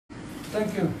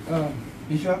Thank you,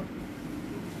 Bishop,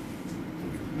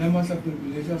 members of the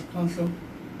Religious Council.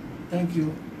 Thank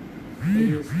you. It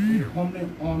is a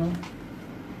humbling honor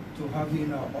to have you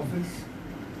in our office.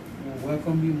 We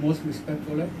welcome you most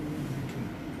respectfully.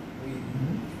 We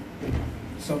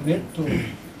submit to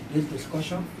this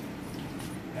discussion,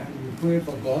 and we pray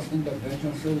for God's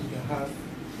intervention so we can have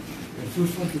a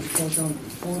fruitful discussion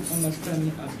with full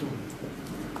understanding as to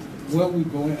where we're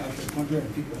going as a country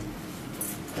and people.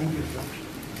 Thank you, sir.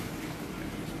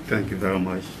 Thank you very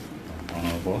much,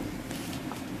 Honorable.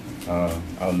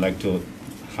 I would like to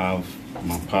have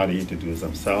my party introduce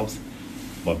themselves,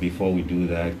 but before we do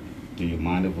that, do you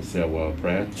mind if we say a word of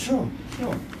prayer? Sure,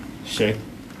 sure. Sheikh,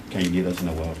 can you lead us in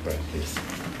a word of prayer, please?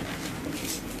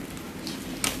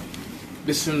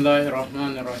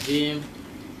 Bismillahirrahmanirrahim.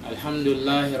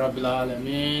 Alhamdulillahi Rabbil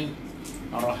Alameen.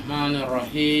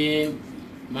 Ar-Rahmanir-Rahim.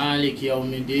 Malik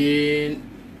Yawmiddin.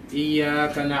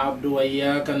 Iyyaka na'budu wa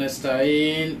iyyaka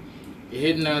nasta'in.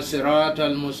 Ihdina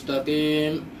siratal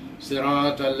mustaqim.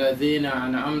 Siratal ladzina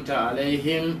an'amta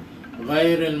alayhim.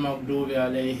 Ghayril maghdubi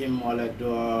alayhim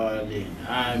waladdallin.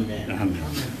 Amen. Amen.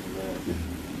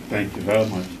 Thank you very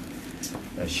much,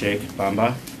 Sheikh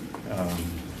Bamba.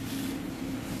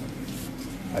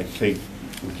 I think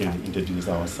we can introduce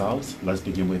ourselves. Let's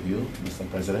begin with you, Mr.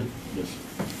 President. Yes.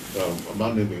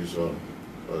 My name is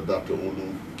Dr.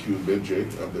 Olu Q. Benjay.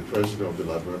 I'm the president of the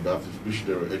Liberian Baptist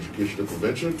Missionary Educational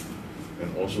Convention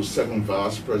and also second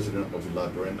vice president of the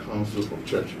Liberian Council of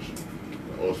Churches,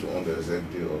 and also on the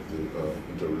executive of the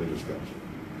Interreligious Council.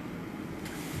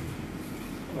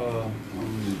 I'm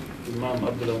Imam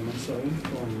Abdullah Montserrado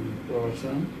from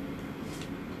Roatan,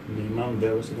 the Imam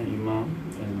there, resident Imam,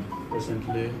 and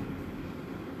presently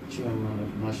chairman of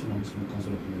National Muslim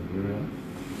Council of Liberia,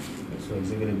 also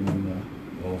executive member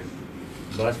of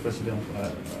vice president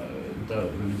of the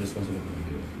Religious Council of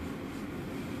Liberia.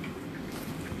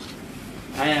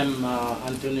 I am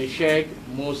Anthony Sheikh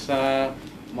Musa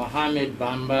Mohammed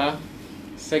Bamba,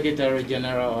 Secretary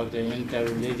General of the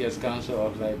Interreligious Council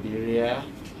of Liberia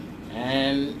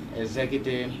and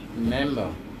Executive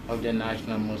Member of the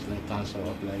National Muslim Council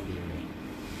of Liberia.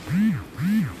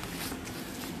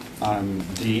 I'm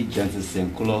D. Jensen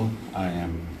Senkulo. I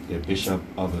am the Bishop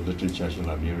of the Lutheran Church of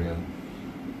Liberia,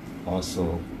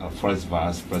 also a first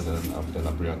vice president of the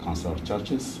Liberia Council of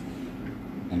Churches,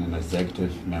 and an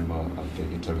executive member of the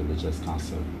Interreligious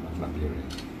Council of Liberia.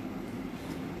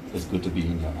 It's good to be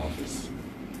in your office.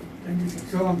 Thank you, sir.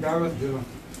 So I'm Dillon.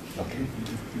 Okay.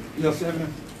 Yes,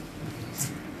 Evan.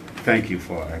 Thank you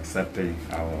for accepting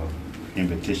our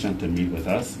invitation to meet with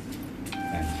us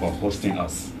and for hosting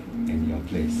us in your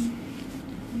place.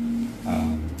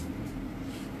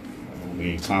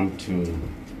 We come to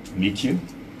meet you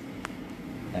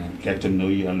and get to know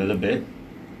you a little bit.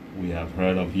 We have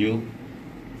heard of you,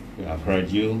 we have heard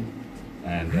you,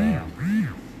 and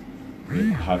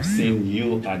we have seen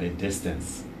you at a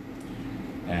distance.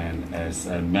 And as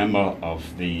a member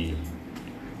of the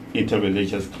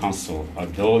Interreligious Council,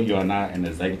 although you are not an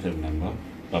executive member,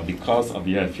 but because of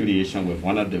your affiliation with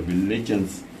one of the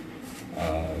religions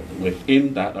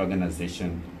within that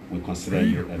organization, we consider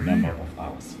you a member of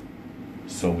ours.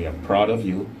 So we are proud of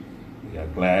you. We are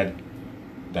glad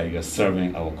that you are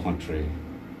serving our country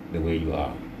the way you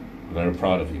are. Very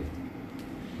proud of you.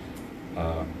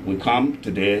 We come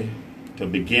today to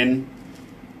begin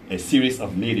a series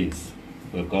of meetings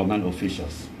with government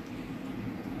officials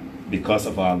because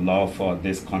of our love for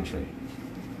this country.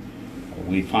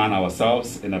 We find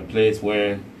ourselves in a place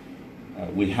where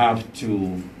we have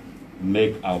to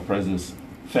make our presence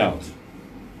felt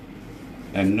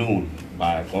and known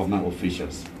by government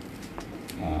officials.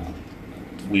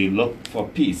 We look for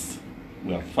peace.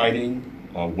 We are fighting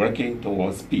or working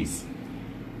towards peace.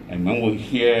 And when we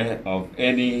hear of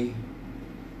any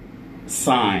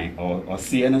sign or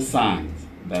see any signs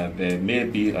that there may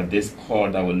be a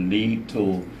discord that will lead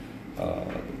to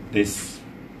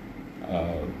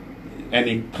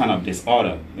any kind of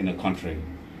disorder in the country,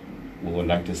 we would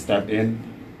like to step in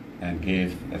and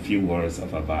give a few words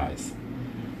of advice.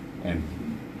 And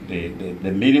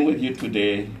the meeting with you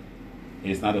today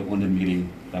is not the only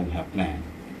meeting that we have planned.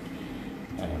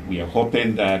 We are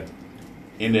hoping that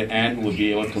in the end we'll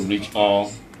be able to reach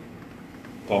all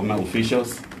government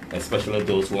officials, especially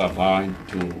those who are vying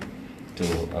to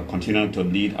continue to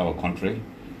lead our country,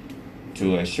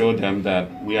 to assure them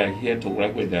that we are here to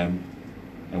work with them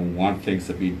and want things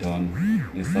to be done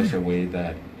in such a way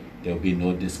that there will be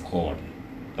no discord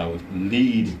that would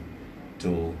lead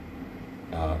to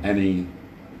any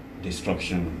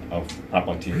destruction of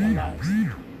property and lives.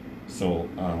 So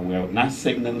we are not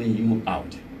signaling you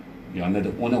out. You are not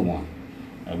the only one.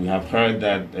 We have heard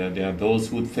that there are those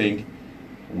who think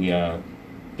we are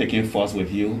taking force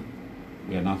with you.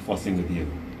 We are not forcing with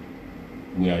you.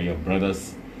 We are your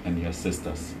brothers and your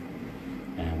sisters,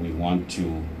 and we want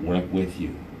to work with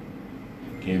you,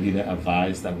 give you the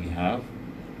advice that we have,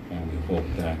 and we hope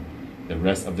that the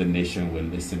rest of the nation will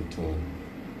listen to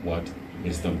what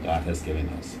wisdom God has given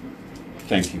us.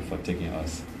 Thank you for taking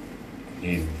us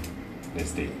in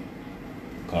this day.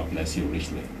 God bless you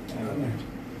richly. Amen.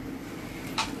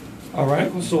 All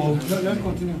right, so Let's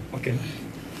continue. okay.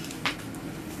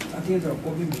 I think it's a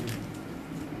COVID meeting.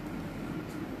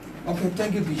 Okay,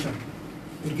 thank you, Bishop.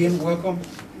 Again, welcome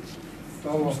to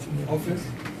our office.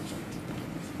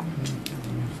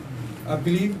 I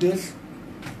believe this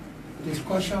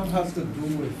discussion has to do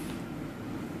with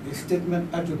the statement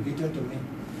attributed to me.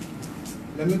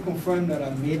 Let me confirm that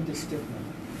I made the statement.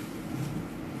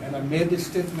 And I made the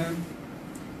statement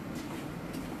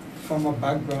from a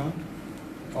background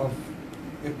of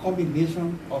a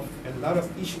combination of a lot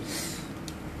of issues.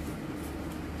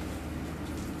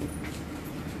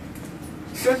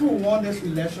 Since we won this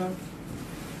election,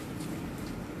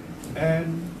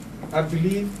 and I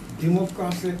believe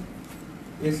democracy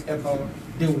is about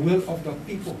the will of the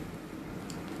people.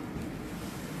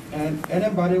 And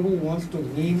anybody who wants to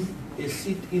win a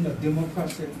seat in a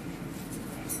democracy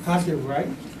has the right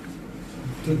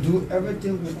to do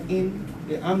everything within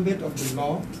the ambit of the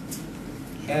law,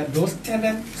 and those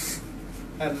tenets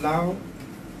allow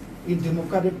in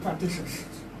democratic practices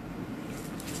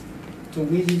to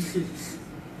win these seats.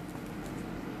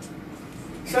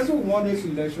 Since we won this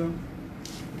election,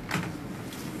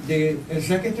 the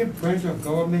executive branch of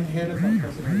government headed by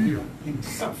President Dillon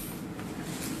himself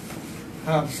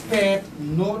have spared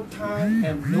no time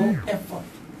and no effort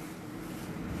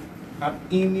at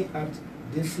aiming at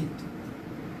this seat.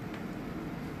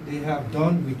 They have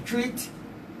done retreat,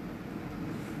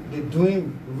 they're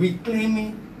doing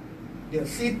reclaiming their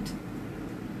seat,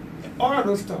 all of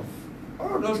those stuff,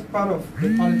 all of those part of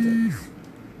the politics.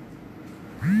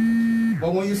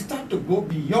 But when you start to go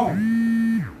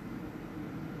beyond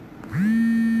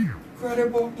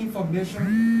credible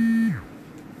information,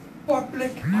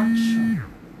 public action,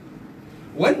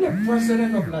 when the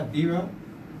president of Liberia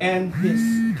and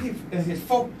his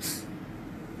folks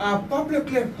are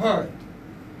publicly heard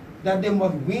that they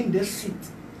must win this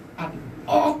seat at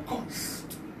all costs,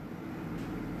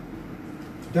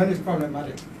 then it's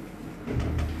problematic.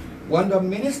 When the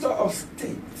Minister of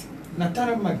State,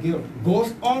 Nathaniel McGill,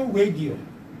 goes on radio,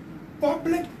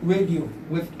 public radio,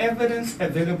 with evidence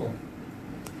available,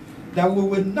 that we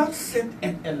will not sit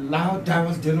and allow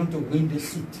Dillon to win this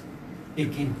seat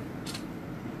again.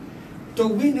 To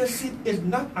win this seat is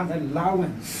not an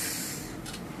allowance.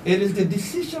 It is the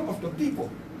decision of the people.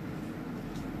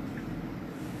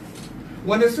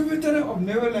 When the Superintendent of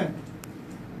Maryland,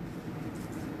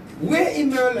 we're in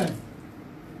Maryland,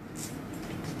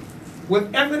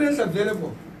 with evidence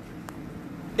available,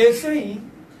 is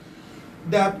saying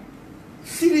that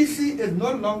CDC is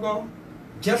no longer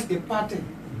just a party,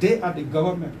 they are the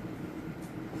government,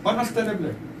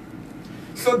 understandably.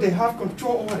 So they have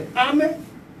control over the army,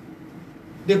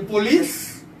 the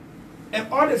police,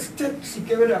 and all the state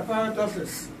security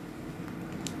apparatuses,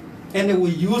 and they will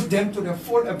use them to their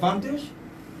full advantage.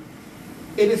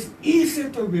 It is easy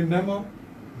to remember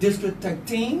District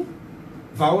 13,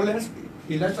 violence,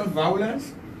 election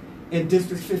violence, and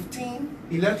District 15,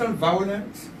 election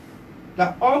violence,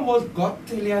 that almost got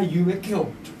Talia Yue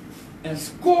killed, and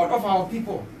scores of our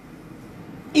people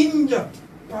injured,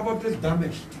 property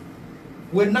damaged,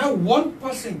 with now one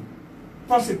person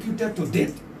prosecuted to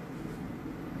date.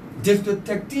 District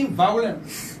 13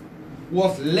 violence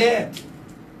was led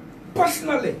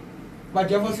personally by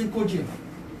Jefferson Koji,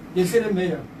 the city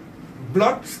mayor.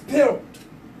 Blood spilled,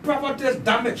 property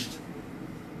damaged.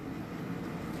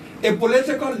 A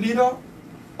political leader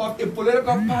of a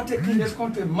political party in this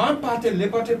country, my party,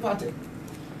 Liberty Party,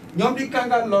 Nyomdi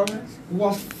Kanga Lawrence,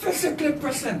 was physically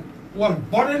present, was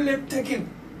bodily taken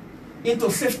into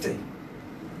safety.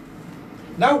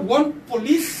 Now one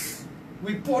police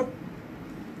report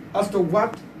as to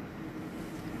what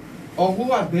or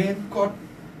who has been caught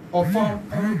or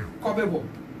found culpable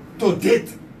to date.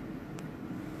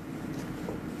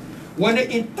 When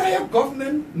the entire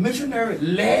government machinery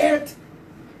led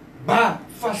by,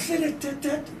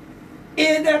 facilitated,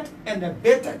 aided, and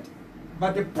abetted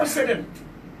by the president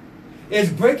is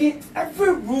breaking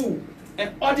every rule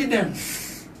and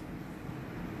ordinance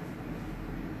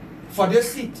for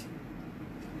this seat,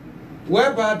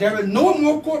 whereby there is no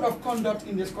more code of conduct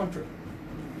in this country.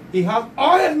 He has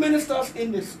all his ministers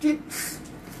in the streets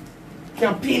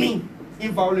campaigning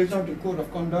in violation of the code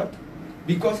of conduct,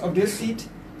 because of this seat,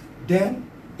 then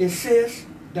it says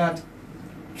that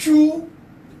Chu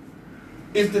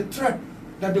is the threat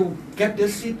that they will get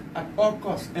this seat at all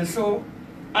costs. And so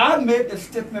I made a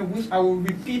statement which I will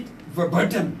repeat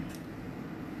verbatim.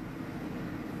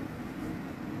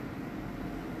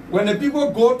 When the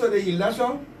people go to the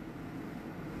election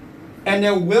and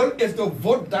their will is to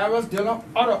vote Darius Dillon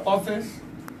out of office,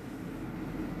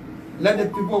 let the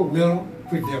people will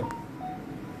prevail.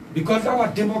 Because that's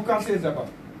what democracy is about.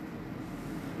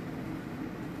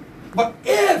 But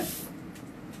if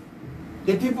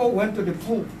the people went to the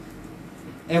poll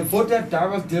and voted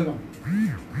Darius Dillon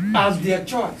as their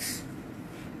choice,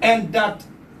 and that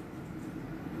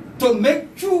to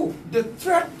make true the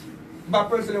threat by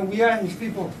President Weah and his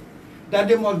people, that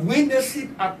they must win the seat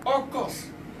at all costs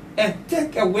and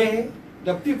take away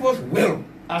the people's will,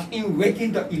 as in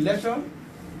rigging the election,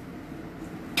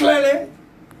 clearly,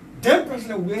 then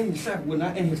President Weah himself will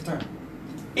not end his term.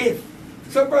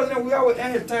 So President Weah will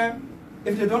end his term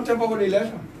if they don't tamper with the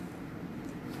election.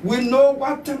 We know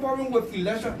what tampering with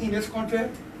election in this country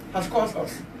has cost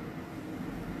us.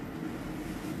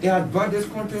 It has brought this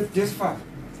country this far.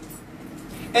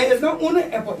 And it's not only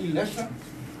about election.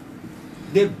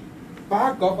 The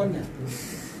bad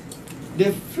governance,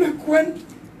 the frequent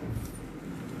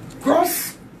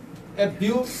gross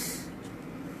abuse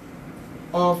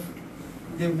of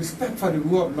the respect for the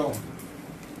rule of law.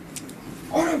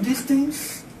 All of these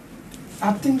things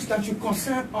are things that should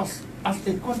concern us as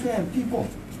a country and people.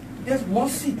 There's one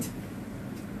seat.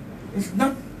 It's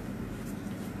not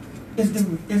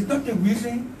the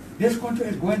reason this country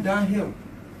is going downhill.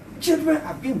 Children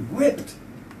are being raped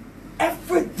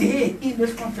every day in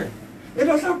this country. It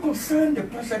doesn't concern the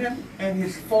president and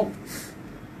his folks.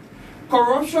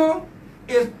 Corruption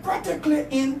is practically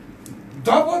in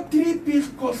double three-piece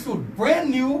coat suit,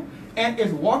 brand new, and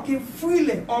is walking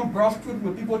freely on Broad Street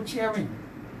with people cheering.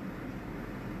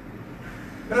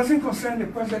 It doesn't concern the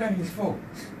president and his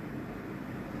folks.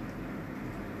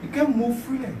 You can't move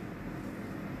freely.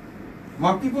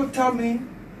 My people tell me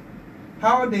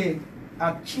how they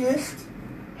are chased,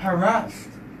 harassed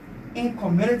in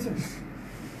communities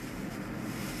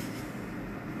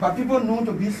by people known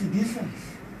to be citizens.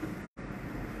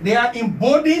 They are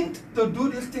emboldened to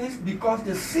do these things because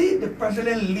they see the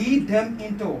president lead them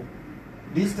into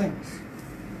these things.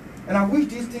 And I wish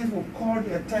these things will call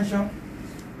the attention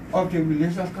of the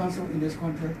Relations Council in this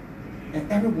country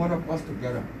and every one of us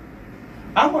together.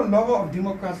 I'm a lover of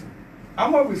democracy.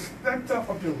 I'm a respecter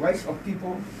of the rights of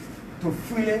people to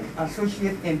freely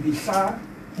associate and decide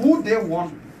who they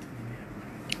want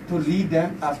to lead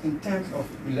them as in terms of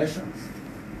elections.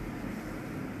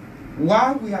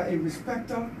 While we are a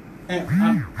respecter and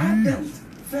an ardent,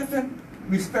 fervent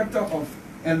respecter of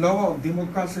and lover of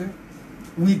democracy,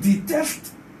 we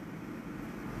detest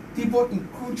people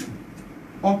encroaching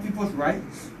on people's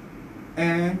rights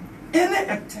and any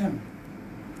attempt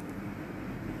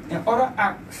and other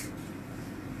acts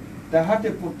that have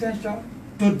the potential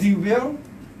to derail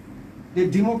the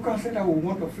democracy that we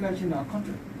want to flourish in our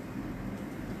country.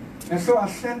 And so I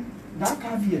sent that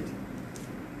caveat.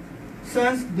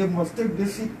 Since they must take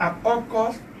this seat at all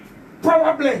costs,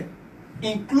 probably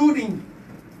including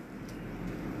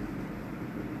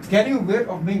getting rid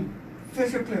of me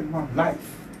physically in my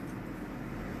life.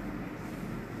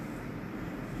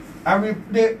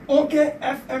 The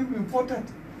OKFM reported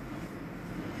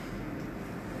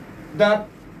that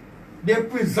the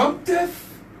presumptive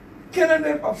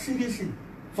candidate of CDC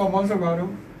for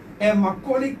Montserrado and my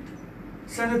colleague,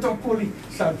 Senator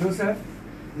Sir Joseph,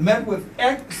 met with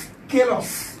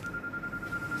ex-killers,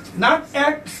 not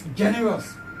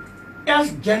ex-generals.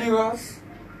 Ex-generals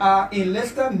are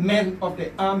enlisted men of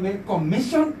the army,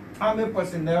 commissioned army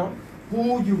personnel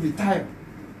who you retire.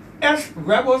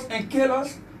 Ex-rebels and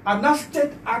killers are not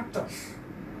state actors.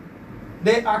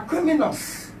 They are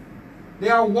criminals. They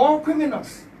are war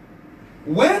criminals.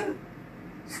 When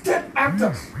state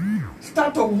actors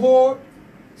start to hold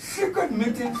secret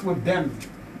meetings with them,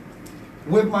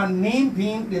 with my name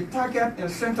being the target and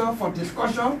center for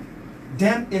discussion,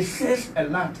 then it says a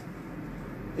lot.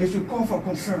 It should come for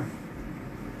concern.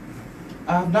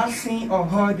 I have not seen or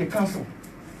heard the council.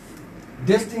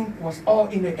 This thing was all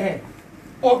in the air.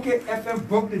 OKFM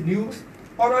broke the news.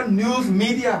 Other news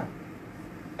media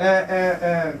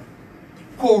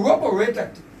corroborated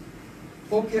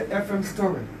OKFM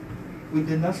story. We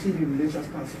did not see the Relations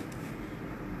Council.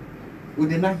 We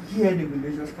did not hear the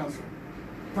Relations Council.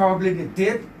 Probably they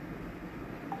did,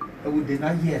 and we did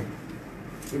not hear.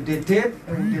 If they did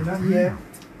and we did not hear,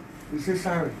 we say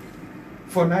sorry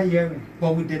for not hearing,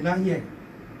 but we did not hear.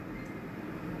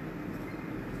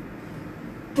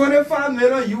 $25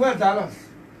 million US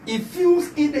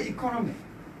infused in the economy,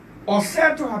 or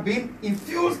said to have been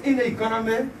infused in the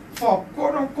economy for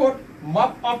quote-unquote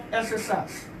mop-up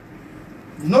exercise.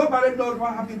 Nobody knows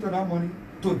what happened to that money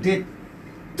to date.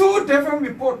 2 different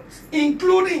reports,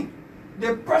 including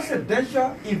the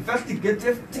Presidential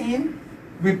Investigative Team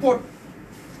report,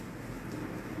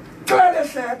 clearly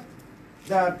said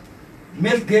that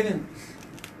misgivings,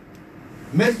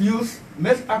 misuse,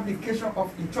 misapplication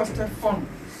of entrusted funds,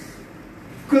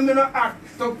 criminal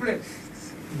acts took place.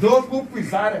 Those who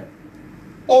presided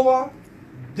over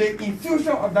the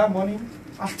infusion of that money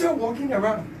are still walking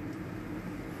around.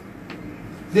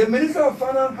 The Minister of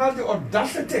Finance has the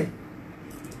audacity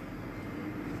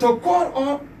to call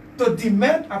on, to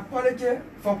demand apology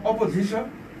from opposition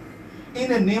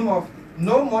in the name of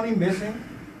no money missing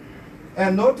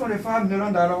and no $25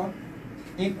 million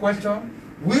in question.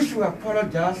 We should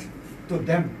apologize to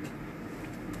them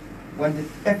when the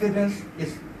evidence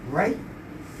is right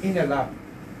in the lab.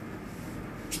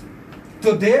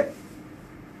 Today,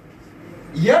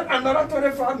 yet another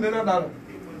 $25 million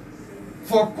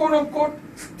for quote-unquote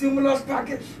stimulus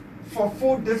package for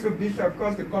food distribution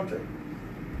across the country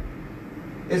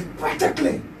is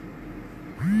practically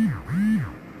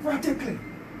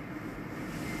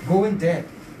going dead,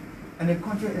 and the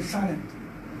country is silent.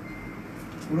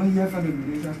 We don't hear from the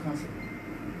Religious Council.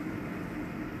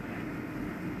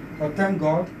 But thank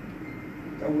God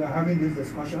that we are having this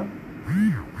discussion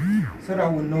so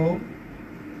that we know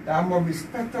that I'm a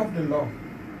respecter of the law.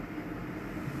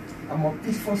 I'm a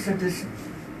peaceful citizen.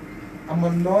 I'm a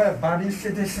law-abiding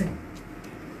citizen.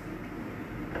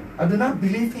 I do not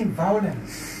believe in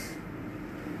violence.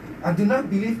 I do not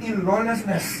believe in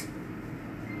lawlessness.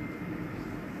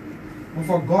 But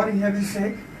for God in heaven's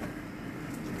sake,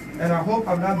 and I hope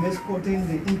I'm not misquoting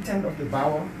the intent of the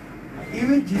Bible,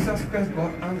 even Jesus Christ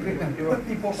got angry and put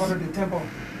people out of the temple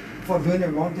for doing the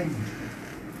wrong thing.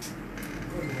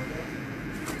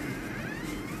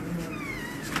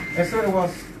 And so it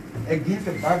was against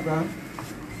the background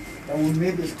that we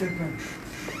made the statement.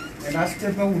 And that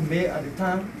statement we made at the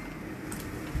time,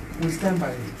 we stand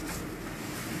by it.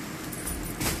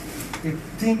 The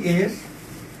thing is,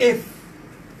 if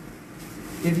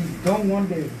you don't want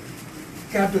the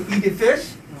cat to eat the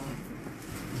fish,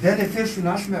 then the fish should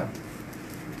not smell.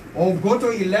 Or go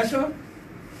to election,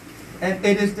 and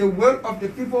it is the will of the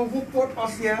people who put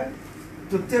us here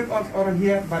to take us out of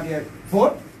here by their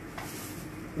vote.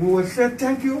 We will say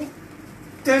thank you,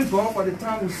 thank God for the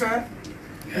time we served,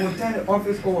 and we'll turn the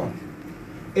office over.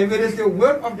 If it is the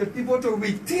will of the people to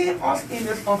retain us in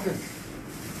this office,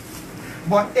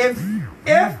 but if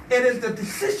it is the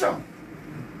decision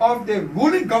of the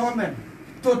ruling government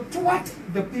to thwart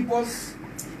the people's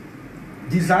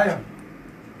desire,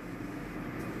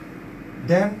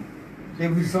 then the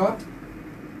result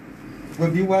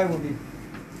will be what it will be,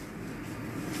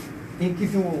 in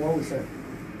keeping with what we said.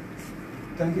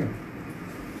 Thank you.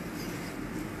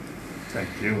 Thank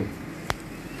you.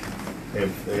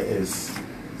 If there is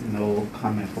no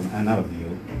comment from any of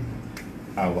you,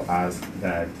 I will ask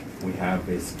that we have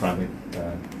this private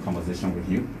conversation with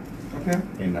you. Okay.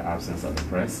 In the absence of the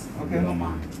press. Okay. You don't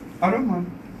mind? I don't mind.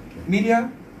 Okay.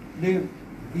 Media, the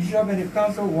bishop and the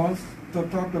council wants to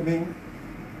talk to me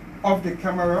off the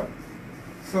camera,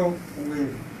 so we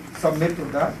submit to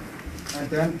that, and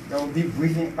then there will be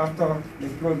briefing after the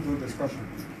close door discussion.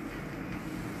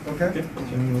 Okay? Okay.